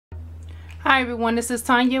Hi everyone, this is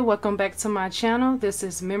Tanya. Welcome back to my channel. This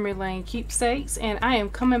is Memory Lane Keepsakes, and I am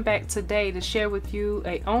coming back today to share with you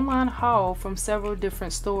an online haul from several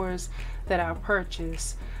different stores that I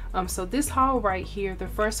purchased. So this haul right here, the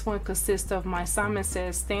first one consists of my Simon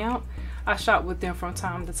Says stamp. I shop with them from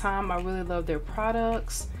time to time. I really love their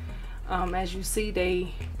products. As you see,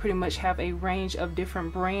 they pretty much have a range of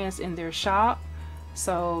different brands in their shop.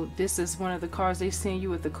 So this is one of the cards they send you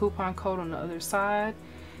with the coupon code on the other side.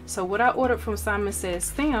 So what I ordered from Simon Says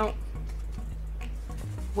Stamp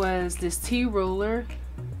was this T ruler,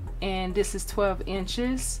 and this is 12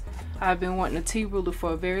 inches. I've been wanting a T ruler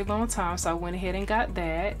for a very long time, so I went ahead and got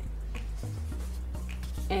that.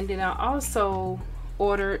 And then I also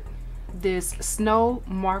ordered this snow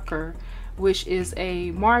marker, which is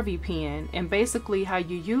a Marvy pen. And basically how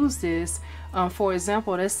you use this, for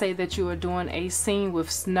example, let's say that you are doing a scene with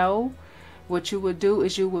snow. What you would do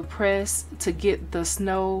is you would press to get the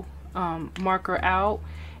snow marker out,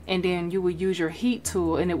 and then you would use your heat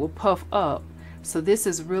tool and it will puff up. So this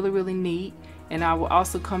is really neat, and I will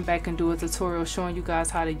also come back and do a tutorial showing you guys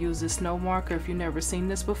how to use this snow marker if you've never seen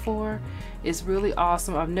this before. It's really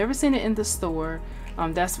awesome. I've never seen it in the store.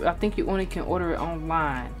 I think you only can order it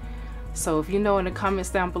online. So if you know, in the comments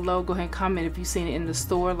down below, go ahead and comment if you've seen it in the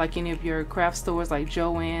store, like any of your craft stores like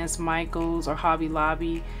Joann's, Michael's, or Hobby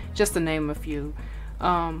Lobby, just to name a few.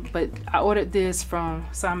 But I ordered this from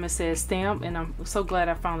Simon Says Stamp, and I'm so glad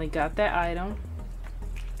I finally got that item.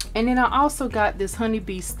 And then I also got this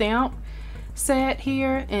honeybee stamp set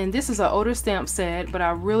here, and this is an older stamp set, but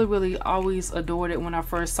I really always adored it when I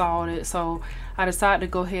first saw it. So I decided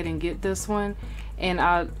to go ahead and get this one. And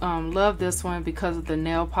I love this one because of the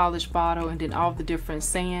nail polish bottle and then all the different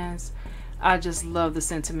sands. I just love the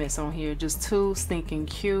sentiments on here. Just too stinking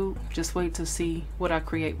cute. Just wait to see what I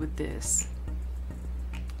create with this.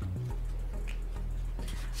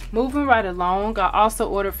 Moving right along, I also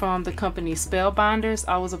ordered from the company Spellbinders.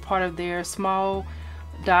 I was a part of their small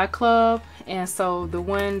die club, and so the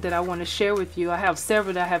one that I want to share with you, I have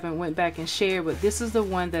several that I haven't went back and shared, but this is the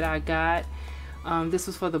one that I got. This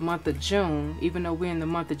was for the month of June. Even though we're in the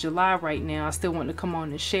month of July right now, I still want to come on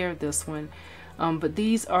and share this one. But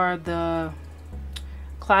these are the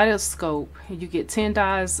kaleidoscope. You get 10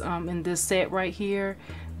 dies in this set right here.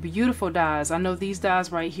 Beautiful dies. I know these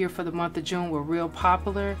dies right here for the month of June were real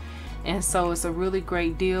popular, and so it's a really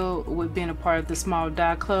great deal with being a part of the small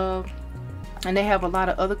die club. And they have a lot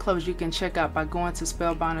of other clubs you can check out by going to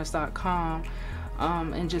spellbinders.com.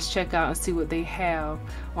 And just check out and see what they have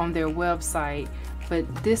on their website.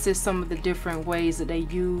 But this is some of the different ways that they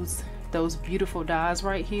use those beautiful dies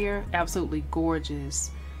right here. Absolutely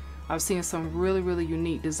gorgeous. I've seen some really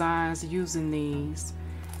unique designs using these,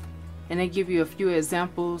 and they give you a few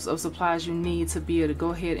examples of supplies you need to be able to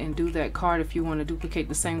go ahead and do that card if you want to duplicate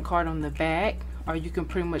the same card on the back, or you can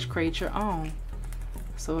pretty much create your own.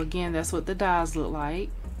 So again, that's what the dies look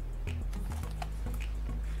like.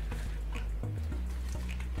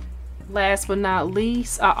 Last but not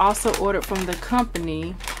least, I also ordered from the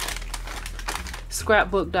company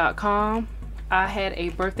scrapbook.com. I had a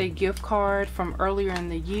birthday gift card from earlier in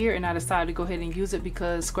the year, and I decided to go ahead and use it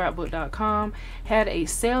because scrapbook.com had a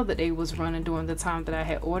sale that they was running during the time that I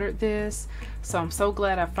had ordered this. So I'm so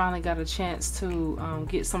glad I finally got a chance to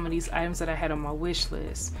get some of these items that I had on my wish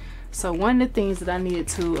list. So one of the things that I needed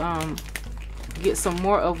to get some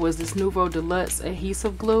more of was this Nouveau Deluxe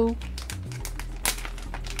adhesive glue.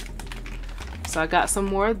 So I got some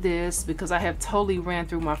more of this because I have totally ran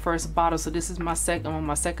through my first bottle. So this is my I'm on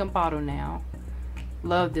my second bottle now.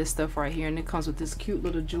 Love this stuff right here, and it comes with this cute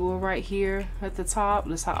little jewel right here at the top.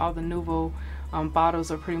 That's how all the Nouveau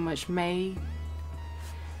bottles are pretty much made.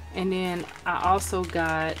 And then I also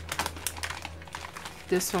got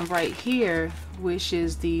this one right here, which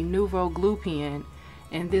is the Nouveau glue pen.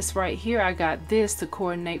 And this right here, I got this to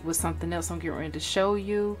coordinate with something else I'm getting ready to show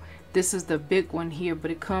you. This is the big one here,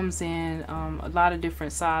 but it comes in a lot of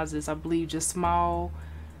different sizes. I believe just small,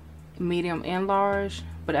 medium, and large,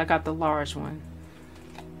 but I got the large one.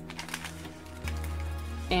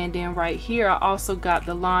 And then right here, I also got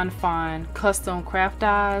the Lawn Fawn custom craft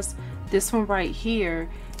dies. This one right here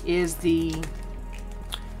is the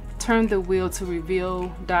Turn the Wheel to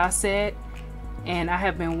Reveal die set, and I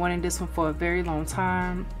have been wanting this one for a very long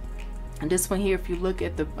time. And this one here, if you look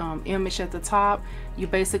at the image at the top, you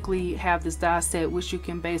basically have this die set, which you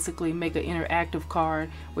can basically make an interactive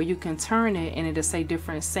card where you can turn it and it'll say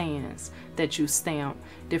different sayings that you stamp,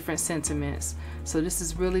 different sentiments. So this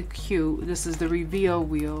is really cute. This is the reveal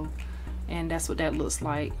wheel, and that's what that looks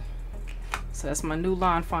like. So that's my new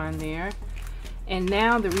Lawn Fawn there. And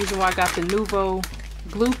now the reason why I got the Nouveau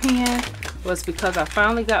glue pen was because I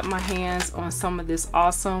finally got my hands on some of this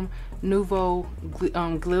awesome Nouveau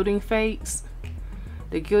gilding flakes.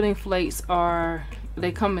 The gilding flakes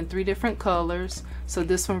they come in 3 different colors. So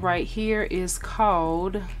this one right here is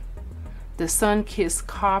called the Sun-Kissed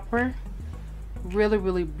Copper.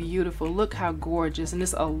 Really beautiful. Look how gorgeous. And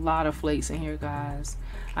there's a lot of flakes in here, guys.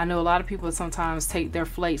 I know a lot of people sometimes take their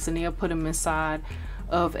flakes and they'll put them inside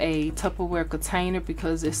of a Tupperware container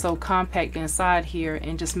because it's so compact inside here.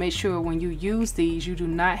 And just make sure when you use these, you do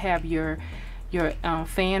not have your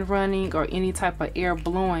fan running or any type of air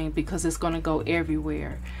blowing, because it's going to go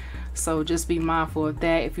everywhere. So just be mindful of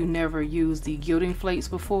that if you never used the gilding flakes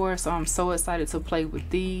before. So I'm so excited to play with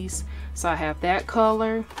these. So I have that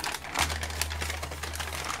color,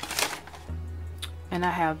 and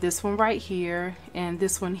I have this one right here, and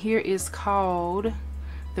this one here is called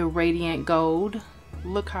the Radiant Gold.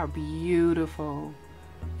 Look how beautiful.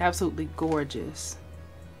 Absolutely gorgeous.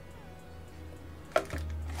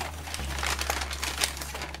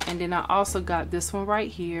 And then I also got this one right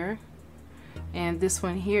here, and this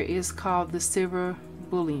one here is called the Silver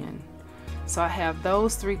Bullion. So I have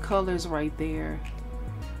those 3 colors right there.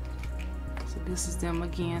 So this is them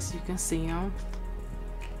again, so you can see them.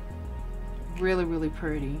 Really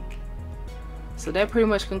pretty. So that pretty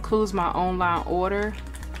much concludes my online order.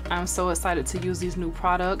 I'm so excited to use these new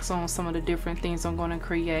products on some of the different things I'm going to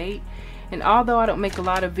create. And although I don't make a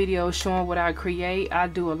lot of videos showing what I create, I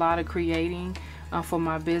do a lot of creating for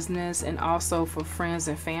my business and also for friends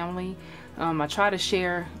and family. I try to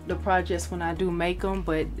share the projects when I do make them,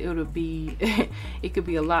 but it'll be it could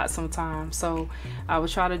be a lot sometimes, so I will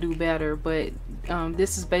try to do better. But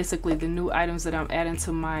this is basically the new items that I'm adding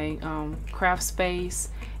to my craft space,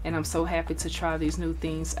 and I'm so happy to try these new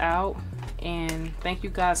things out. And thank you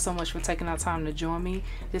guys so much for taking our time to join me.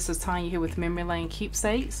 This is Tanya here with Memory Lane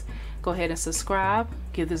Keepsakes. Go ahead and subscribe,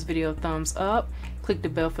 give this video a thumbs up, click the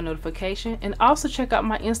bell for notification, and also check out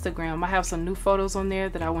my Instagram. I have some new photos on there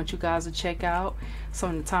that I want you guys to check out.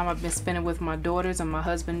 Some of the time I've been spending with my daughters and my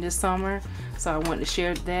husband this summer, so I want to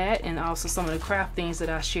share that, and also some of the craft things that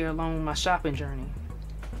I share along my shopping journey.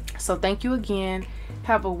 So thank you again.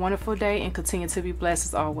 Have a wonderful day and continue to be blessed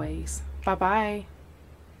as always. Bye bye.